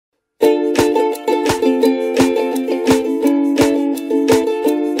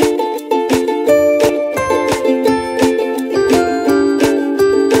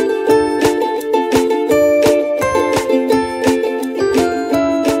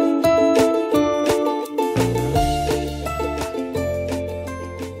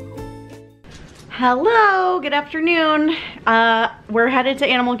Hello, good afternoon. We're headed to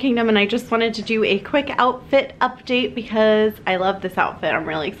Animal Kingdom and I just wanted to do a quick outfit update because I love this outfit. I'm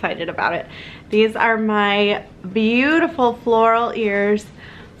really excited about it. These are my beautiful floral ears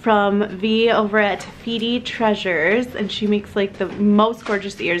from V over at Feedy Treasures, and she makes like the most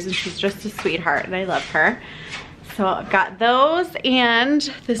gorgeous ears and she's just a sweetheart and I love her. So I've got those and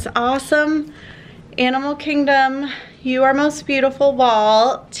this awesome Animal Kingdom You Are Most Beautiful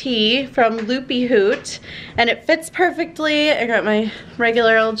wall tee from Loopy Hoot, and it fits perfectly. I got my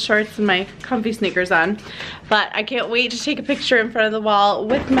regular old shorts and my comfy sneakers on, but I can't wait to take a picture in front of the wall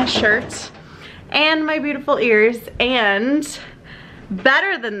with my shirt and my beautiful ears. And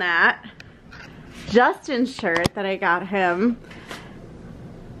better than that, Justin's shirt that I got him,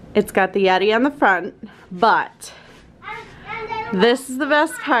 it's got the Yeti on the front, but this is the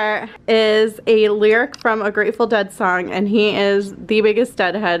best part, is a lyric from a Grateful Dead song, and he is the biggest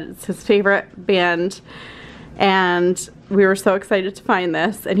Deadhead. It's his favorite band, and we were so excited to find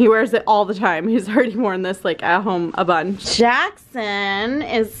this, and he wears it all the time. He's already worn this like at home a bunch. Jackson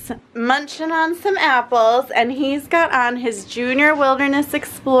is munching on some apples, and he's got on his Junior Wilderness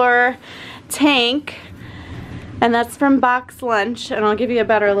Explorer tank, and that's from Box Lunch, and I'll give you a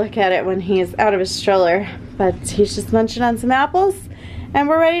better look at it when he's out of his stroller. But he's just munching on some apples and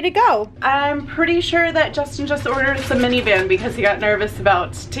we're ready to go. I'm pretty sure that Justin just ordered us a minivan because he got nervous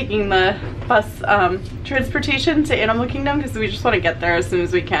about taking the bus transportation to Animal Kingdom because we just want to get there as soon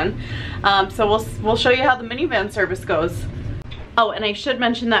as we can. So we'll show you how the minivan service goes. Oh, and I should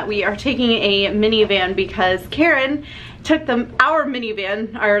mention that we are taking a minivan because Karen took our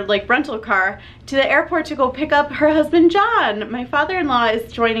minivan, our like rental car, to the airport to go pick up her husband John. My father-in-law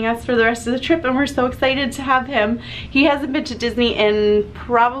is joining us for the rest of the trip and we're so excited to have him. He hasn't been to Disney in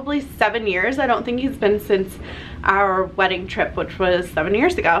probably 7 years. I don't think he's been since our wedding trip, which was 7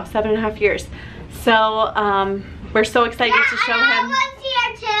 years ago, 7.5 years. So we're so excited to show him. I was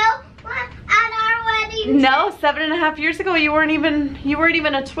here too at our wedding. No, 7.5 years ago you weren't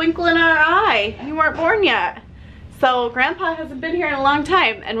even a twinkle in our eye. You weren't born yet. So Grandpa hasn't been here in a long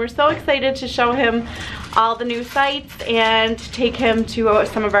time and we're so excited to show him all the new sites and take him to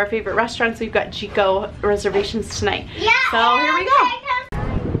some of our favorite restaurants. We've got Chico reservations tonight. Yeah, so here we go.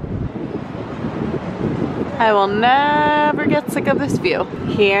 I will never get sick of this view.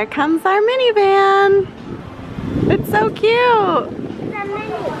 Here comes our minivan. It's so cute.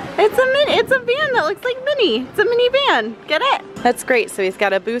 It's a van that looks like Minnie. It's a mini van. Get it? That's great. So he's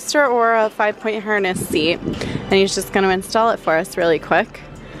got a booster or a 5-point harness seat, and he's just going to install it for us really quick.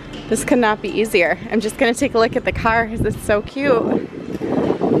 This could not be easier. I'm just going to take a look at the car because it's so cute.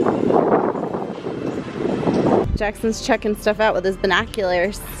 Jackson's checking stuff out with his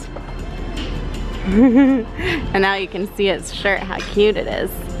binoculars. And now you can see his shirt, how cute it is.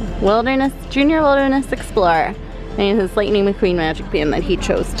 Junior Wilderness Explorer. And his Lightning McQueen magic band that he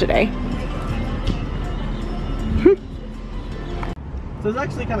chose today. So it's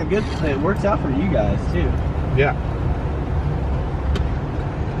actually kind of good. It works out for you guys too. Yeah.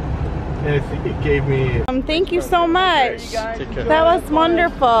 And I think it gave me... Thank you so much. That was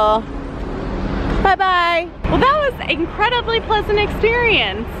wonderful. Bye-bye. Well, that was an incredibly pleasant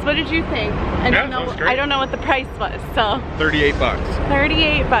experience. What did you think? I don't know what the price was, so... 38 bucks.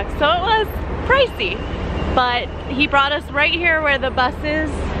 38 bucks. So it was pricey. But he brought us right here where the buses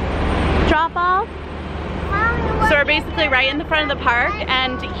drop off. So we're basically right in the front of the park,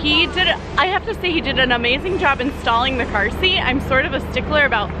 and I have to say he did an amazing job installing the car seat. I'm sort of a stickler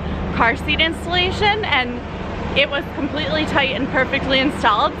about car seat installation, and it was completely tight and perfectly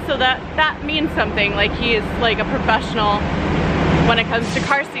installed, so that means something. Like, he is like a professional when it comes to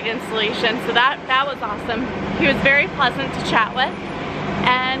car seat installation, so that was awesome. He was very pleasant to chat with,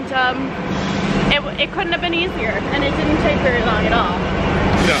 and it couldn't have been easier, and it didn't take very long at all.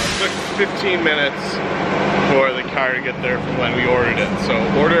 No, it took 15 minutes for the car to get there from when we ordered it. So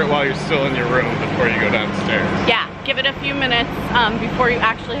order it while you're still in your room before you go downstairs. Yeah, give it a few minutes before you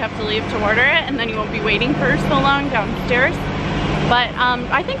actually have to leave to order it, and then you won't be waiting for so long downstairs. But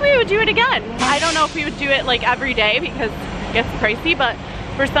I think we would do it again. I don't know if we would do it like every day because it gets pricey, but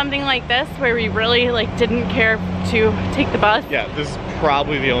for something like this where we really like didn't care to take the bus. Yeah, this is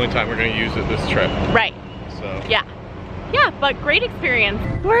probably the only time we're going to use it this trip. Right. So. Yeah, but great experience.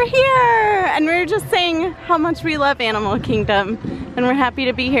 We're here, and we're just saying how much we love Animal Kingdom, and we're happy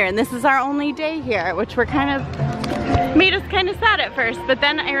to be here. And this is our only day here, which we're kind of made us kind of sad at first, but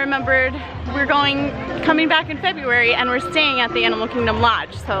then I remembered we're coming back in February and we're staying at the Animal Kingdom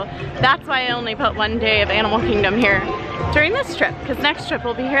Lodge, so that's why I only put 1 day of Animal Kingdom here during this trip, because next trip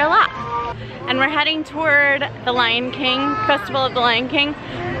we'll be here a lot. And we're heading toward the Lion King, Festival of the Lion King,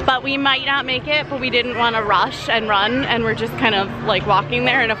 but we might not make it, but we didn't want to rush and run, and we're just kind of like walking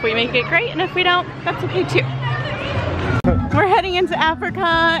there, and if we make it, great, and if we don't, that's okay too. We're heading into Africa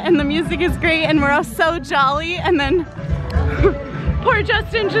and the music is great and we're all so jolly, and then poor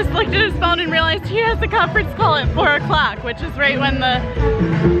Justin just looked at his phone and realized he has a conference call at 4 o'clock, which is right when the...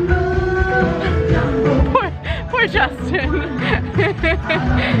 Poor Justin.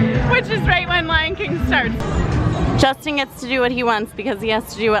 Which is right when Lion King starts. Justin gets to do what he wants because he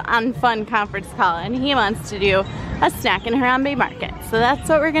has to do an unfun conference call, and he wants to do a snack in Harambe Market. So that's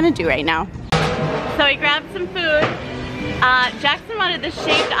what we're gonna do right now. So we grabbed some food. Jackson wanted this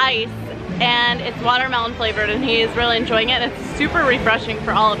shaved ice, and it's watermelon flavored, and he is really enjoying it. It's super refreshing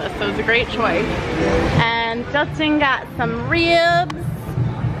for all of us, so it's a great choice. And Justin got some ribs,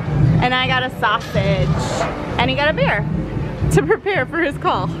 and I got a sausage, and he got a beer to prepare for his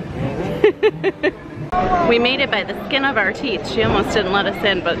call. We made it by the skin of our teeth. She almost didn't let us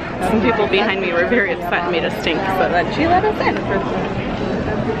in, but some people behind me were very upset and made us stink, so then she let us in.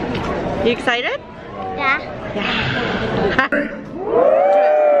 You excited? Yeah.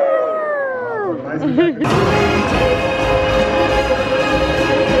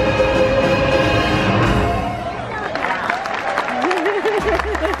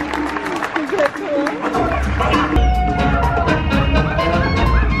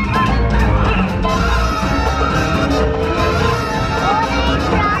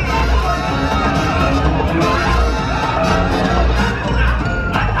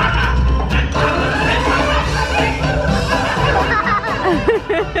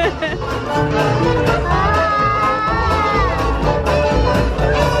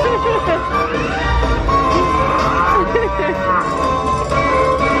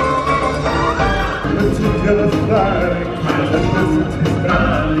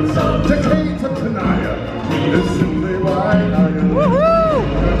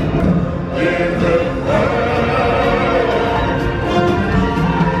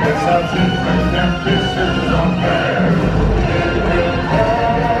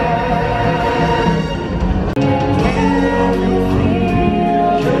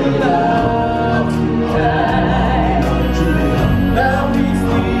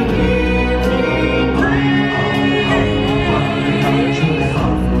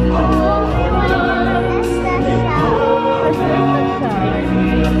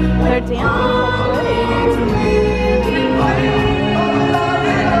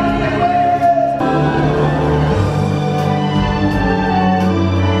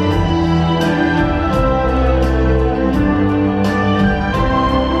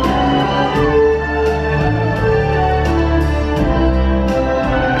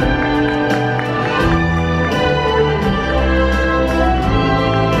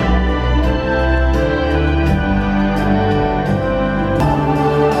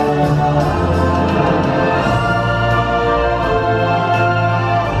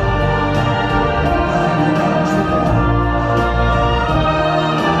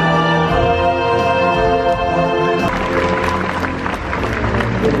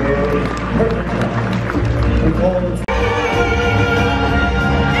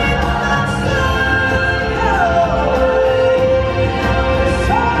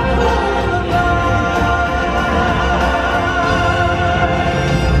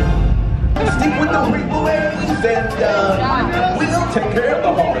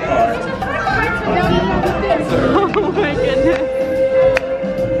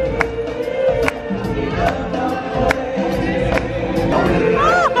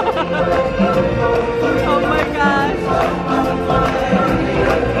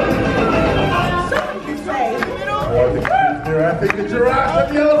 I think the giraffe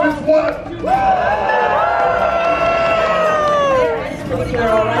and the elephants won.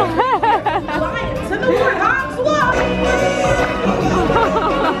 Lions and the warthogs won.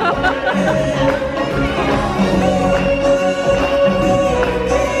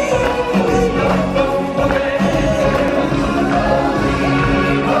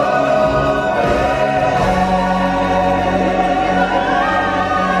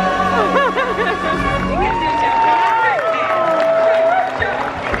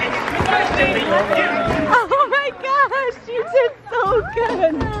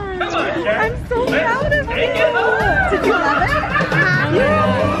 I'm so proud of you. Did you love it?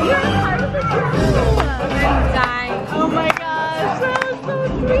 Yeah. You're part of the crew. I'm dying. Oh my gosh, that was so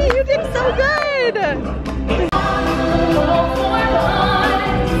sweet. You did so good.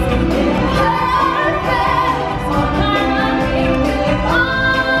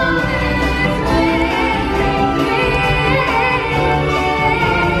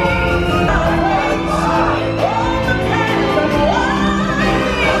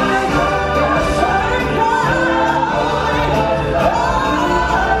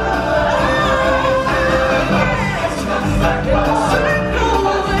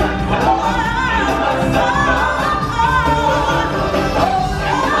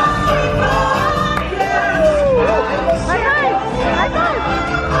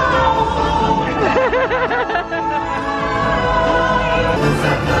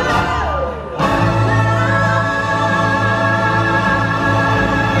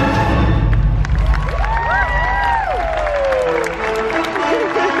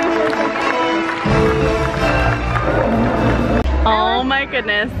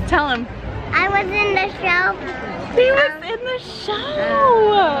 Tell him. I was in the show. He was in the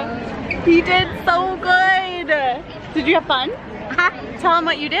show. He did so good. Did you have fun? Tell him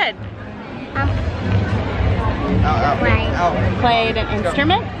what you did. Played an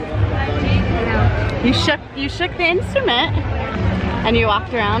instrument? No. You shook the instrument and you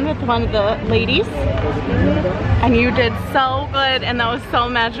walked around with one of the ladies and you did so good and that was so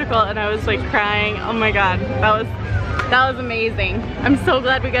magical and I was like crying. Oh my god, that was amazing. I'm so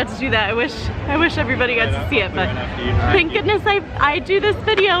glad we got to do that. I wish everybody got to see it, but thank goodness I do this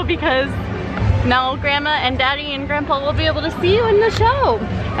video because now Grandma and Daddy and Grandpa will be able to see you in the show.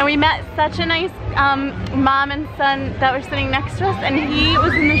 And we met such a nice mom and son that were sitting next to us, and he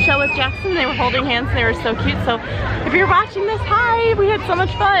was in the show with Jackson. They were holding hands and they were so cute. So if you're watching this, hi, we had so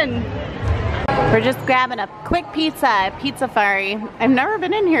much fun. We're just grabbing a quick pizza at Pizza Fari. I've never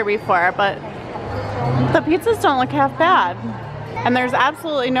been in here before, but the pizzas don't look half bad. And there's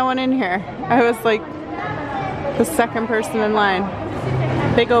absolutely no one in here. I was like the second person in line.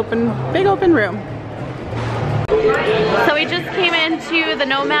 Big open room. So we just came into the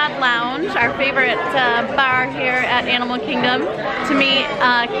Nomad Lounge, our favorite bar here at Animal Kingdom, to meet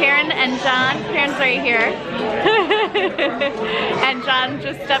Karen and John. Karen's right here. And John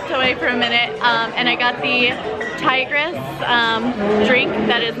just stepped away for a minute. And I got the Tigress drink.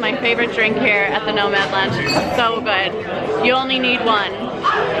 That is my favorite drink here at the Nomad Lounge. It's so good. You only need one.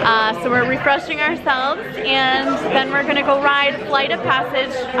 So we're refreshing ourselves and then we're gonna go ride Flight of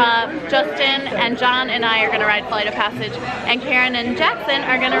Passage. Justin and John and I are gonna ride Flight of Passage and Karen and Jackson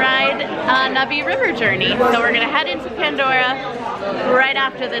are gonna ride Nubby River Journey. So we're gonna head into Pandora right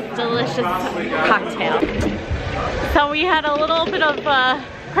after this delicious cocktail. So we had a little bit of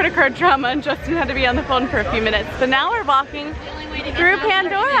credit card drama and Justin had to be on the phone for a few minutes. So now we're walking through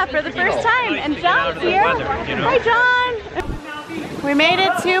Pandora for the first time and John's here. Hi John! We made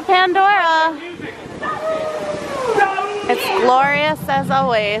it to Pandora. It's glorious as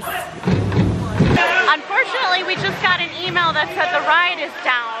always. Unfortunately, we just got an email that said the ride is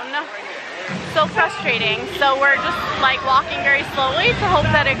down. So frustrating. So we're just like walking very slowly to hope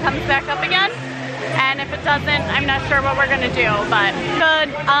that it comes back up again. And if it doesn't, I'm not sure what we're gonna do, but the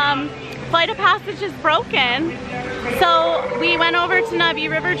Flight of Passage is broken. So we went over to Nubby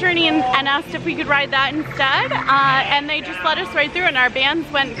River Journey and asked if we could ride that instead, and they just let us right through and our bands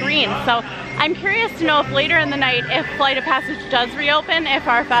went green. So I'm curious to know if later in the night, if Flight of Passage does reopen, if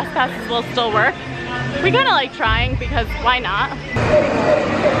our fast passes will still work. We kind of like trying because why not?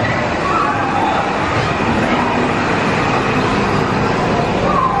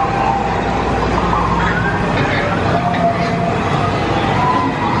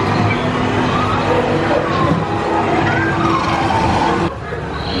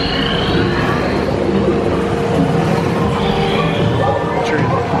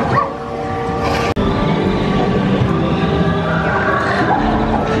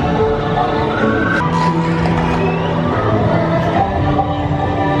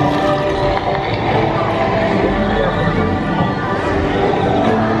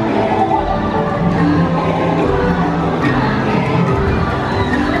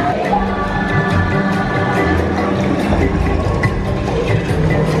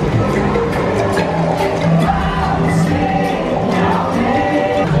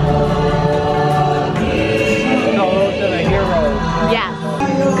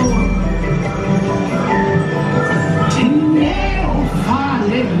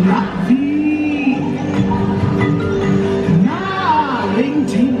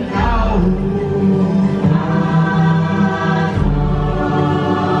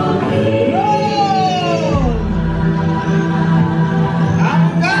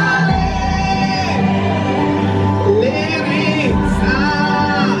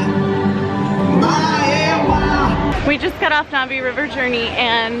 Nubby River Journey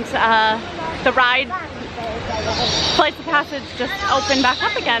and the ride Flights of Passage just opened back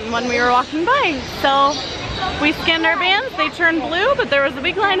up again when we were walking by. So we scanned our bands, they turned blue, but there was a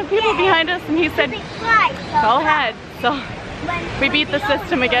big line of people behind us and he said, go ahead. So we beat the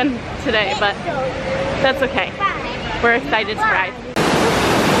system again today, but that's okay. We're excited to ride.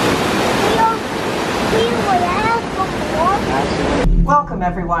 Welcome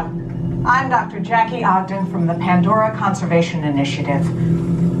everyone. I'm Dr. Jackie Ogden from the Pandora Conservation Initiative.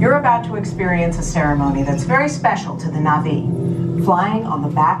 You're about to experience a ceremony that's very special to the Na'vi, flying on the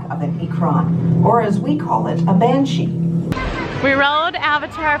back of an Ikran, or as we call it, a banshee. We rode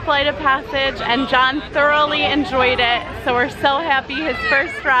Avatar Flight of Passage and John thoroughly enjoyed it, so we're so happy his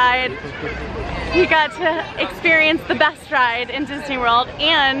first ride. He got to experience the best ride in Disney World,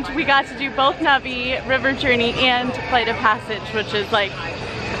 and we got to do both Nubby River Journey and Flight of Passage, which is like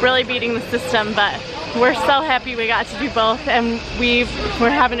really beating the system, but we're so happy we got to do both, and we're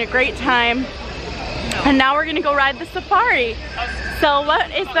having a great time. And now we're gonna go ride the safari. So what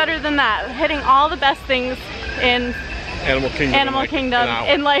is better than that? Hitting all the best things in Animal Kingdom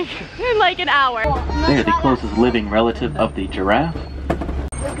in like an hour. They are the closest living relative of the giraffe.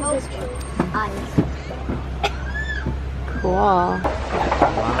 Look at this eyes. Cool.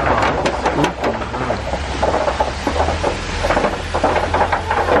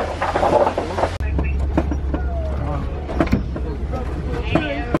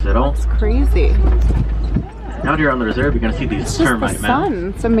 That's crazy. Out here on the reserve, you're going to see these termite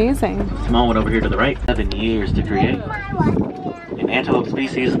mounds. It's amazing. Small one over here to the right. 7 years to create. An antelope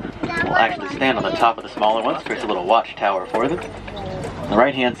species will actually stand on the top of the smaller ones. Creates a little watchtower for them. On the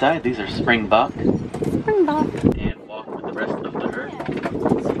right hand side, these are springbok. And walk with the rest of the herd.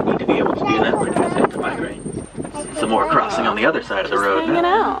 So you need to be able to do that when you set to migrate. Some more crossing on the other side of the road Hanging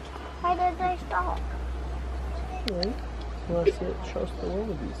now. out. Why did they stop? Well, see, it shows the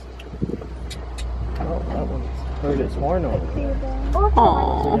wildebeest. Oh, that one's heard its horn over there.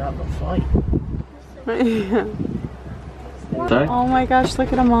 Aww. They're out in the fight. Oh my gosh,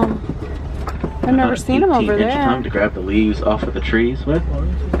 look at them all. I've never seen them over 18-inch there. tongue to grab the leaves off of the trees with.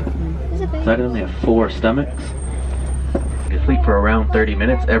 Inside of them, they have 4 stomachs. They sleep for around 30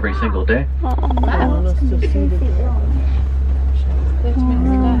 minutes every single day. And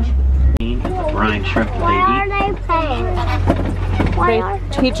the brine shrimp that Why they are eat. they playing? Why are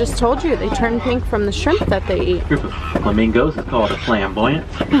He just told you they turn pink from the shrimp that they eat. A group of flamingos is called a flamboyant.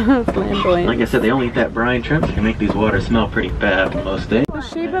 Flamboyant. Like I said, they only eat that brine shrimp, so they can make these waters smell pretty bad on most days. The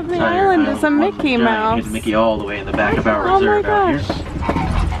shape of the island is a Mickey Mouse. Here's Mickey all the way in the back of our Oh my reserve out here. gosh.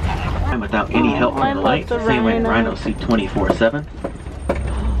 And without any help I from the love light, the the same way rhino. rhinos see 24/7.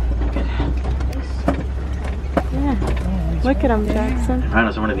 Yeah. Look at them, Jackson.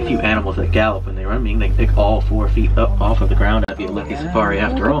 Rhinos are one of the few animals that gallop when they run, meaning they can pick all 4 feet up off of the ground. That'd be a lucky safari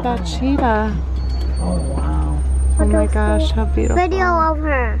after all. Look at that cheetah. Oh wow. Oh my gosh, how beautiful. Video of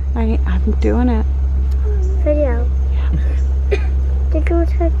her. I'm doing it. Video. Did you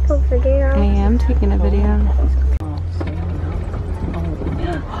take a video? I am taking a video.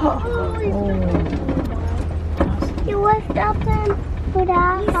 You was stopping for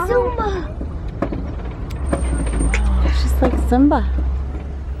that. Zumba. She's like Simba.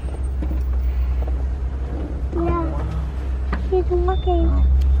 Yeah. She's looking.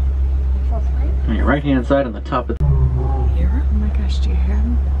 On your right hand side on the top of the Oh my gosh, do you hear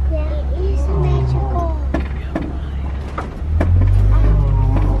him? Yeah, it's magical.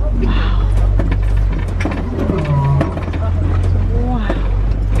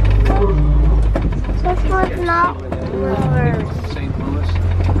 This was not yours. St. Louis,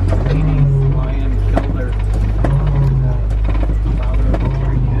 lady lion killed her father of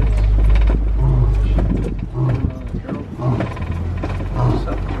 3 kids.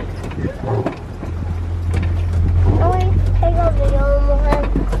 Always take a video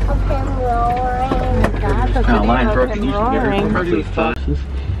of him roaring. God, the Now, video lions of roar him can usually get roaring. from roughly 5.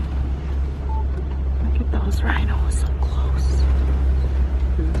 Look at those rhinos so close.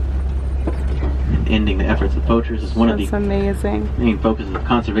 Ending the efforts of poachers is one of That's the amazing. main focuses of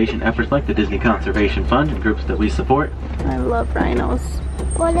conservation efforts like the Disney Conservation Fund and groups that we support. I love rhinos.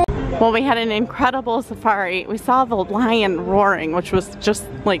 Well, we had an incredible safari. We saw the lion roaring, which was just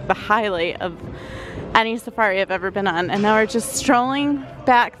like the highlight of any safari I've ever been on. And now we're just strolling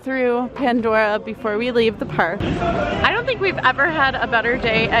back through Pandora before we leave the park. I don't think we've ever had a better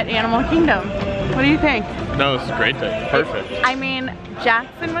day at Animal Kingdom. What do you think? No, it's a great day. Perfect. I mean,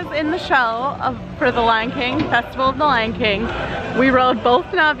 Jackson was in the show for the Lion King, Festival of the Lion King. We rode both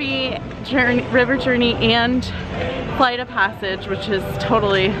Navi River Journey and Flight of Passage, which is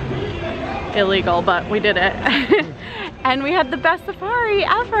totally illegal, but we did it. And we had the best safari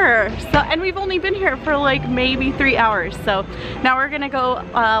ever. So, and we've only been here for like maybe 3 hours. So now we're gonna go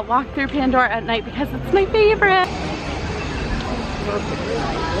walk through Pandora at night because it's my favorite. We're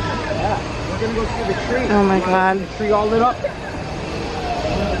gonna go through the tree. Oh my God. The tree all lit up.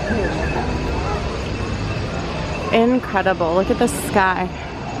 Incredible, look at the sky.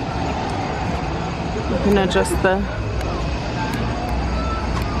 You know, just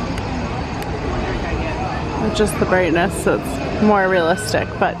the brightness, so it's more realistic,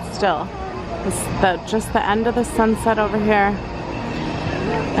 but still. Just the end of the sunset over here.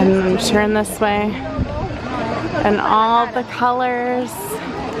 And turn this way. And all the colors.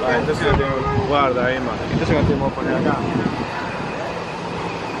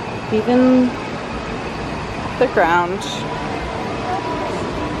 Even the ground.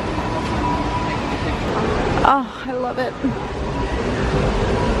 Oh, I love it.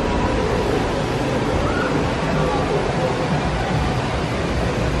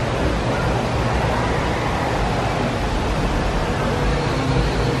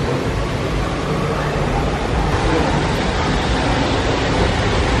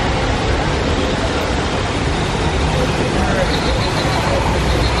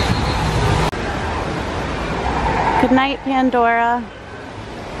 Good night, Pandora.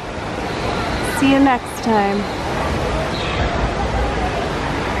 See you next time.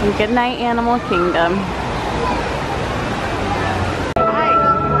 And good night, Animal Kingdom.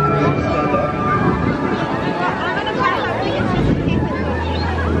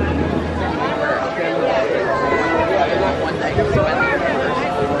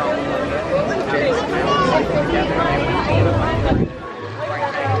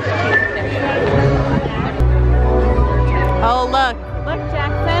 Oh, look. Look,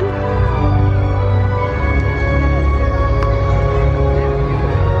 Jackson.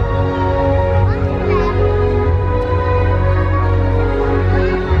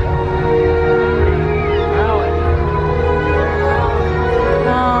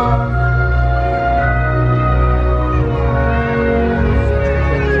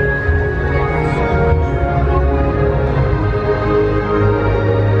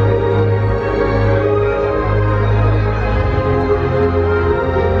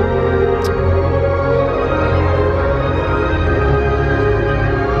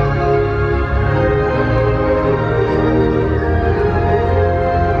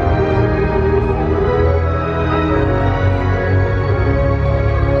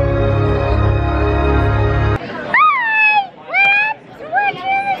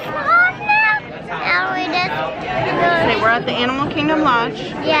 We're at the Animal Kingdom Lodge.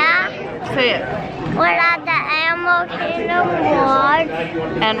 Yeah. Say it. We're at the Animal Kingdom Lodge.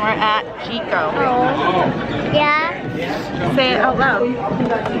 And we're at Chico. Oh. Yeah. Say it out loud. In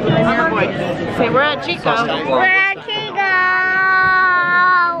your voice. Say we're at Chico. We're at Chico.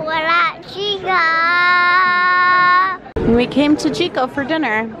 We're at Chico. We came to Chico for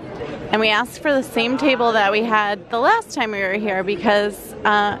dinner. And we asked for the same table that we had the last time we were here because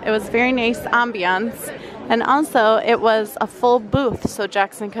it was very nice ambiance. And also it was a full booth so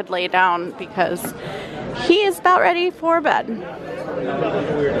Jackson could lay down because he is about ready for bed.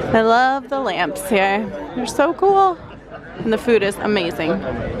 I love the lamps here. They're so cool. And the food is amazing.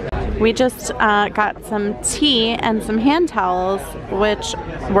 We just got some tea and some hand towels which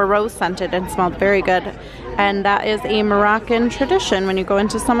were rose scented and smelled very good. And that is a Moroccan tradition. When you go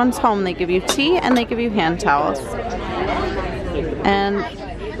into someone's home, they give you tea and they give you hand towels. And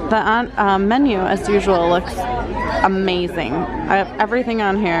the menu, as usual, looks amazing. Everything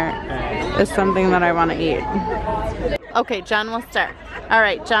on here is something that I want to eat. Okay, John will start. All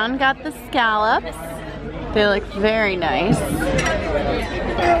right, John got the scallops. They look very nice.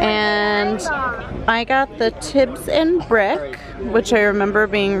 And I got the Tibbs and Brick, which I remember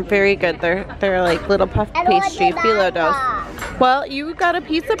being very good. They're like little puff pastry, phyllo doughs. Well, you got a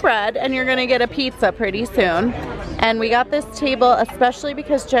piece of bread and you're gonna get a pizza pretty soon. And we got this table especially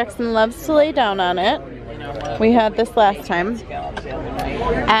because Jackson loves to lay down on it. We had this last time.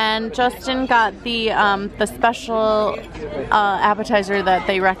 And Justin got the special appetizer that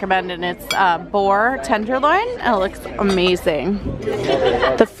they recommend, and it's boar tenderloin. It looks amazing.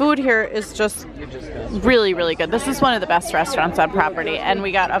 The food here is just really, really good. This is one of the best restaurants on property, and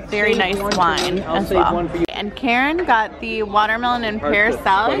we got a very nice wine as well. And Karen got the watermelon and pear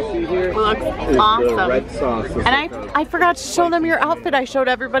salad. It looks awesome. And I forgot to show them your outfit. I showed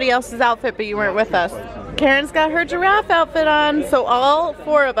everybody else's outfit, but you weren't with us. Karen's got her giraffe outfit on, so all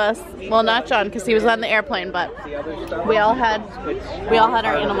four of us, well, not John because he was on the airplane, but we all had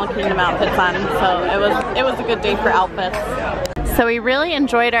our Animal Kingdom outfits on, so it was a good day for outfits. So we really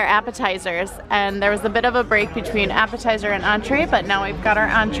enjoyed our appetizers, and there was a bit of a break between appetizer and entree, but now we've got our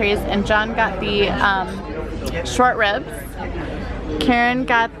entrees, and John got the short ribs. Karen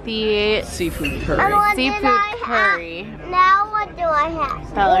got the seafood curry. Now what do I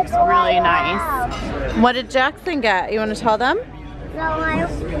have? That looks really nice. What did Jackson get? You want to tell them? No,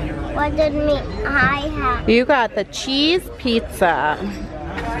 what did I have? You got the cheese pizza.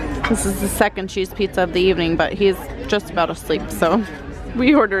 This is the second cheese pizza of the evening, but he's just about asleep, so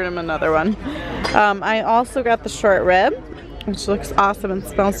we ordered him another one. I also got the short rib, which looks awesome and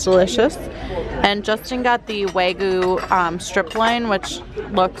smells delicious. And Justin got the Wagyu strip loin, which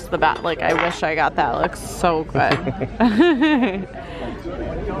looks the best. Like, I wish I got that. It looks so good.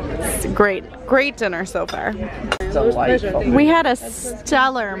 It's great dinner so far. Delightful. We had a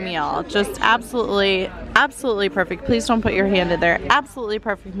stellar meal, just absolutely perfect. Please don't put your hand in there. Absolutely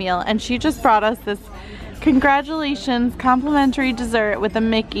perfect meal. And she just brought us this congratulations complimentary dessert with a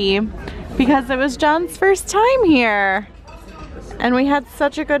Mickey because it was John's first time here. And we had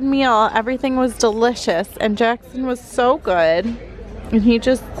such a good meal. Everything was delicious, and Jackson was so good. And he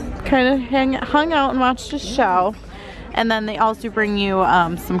just kind of hung out and watched a show. And then they also bring you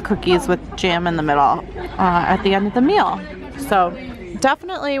some cookies with jam in the middle at the end of the meal. So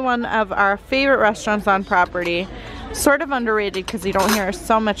definitely one of our favorite restaurants on property. Sort of underrated because you don't hear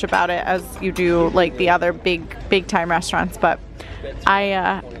so much about it as you do like the other big time restaurants, but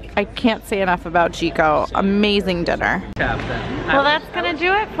I can't say enough about Chico. Amazing dinner. Well, that's gonna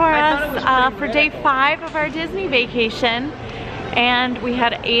do it for us for day 5 of our Disney vacation. And we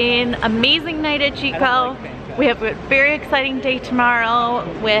had an amazing night at Chico. We have a very exciting day tomorrow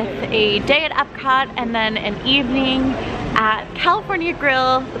with a day at Epcot and then an evening at California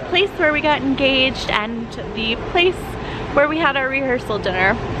Grill, the place where we got engaged and the place where we had our rehearsal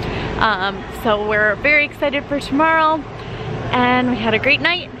dinner. So we're very excited for tomorrow, and we had a great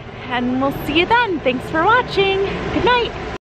night, and we'll see you then. Thanks for watching. Good night.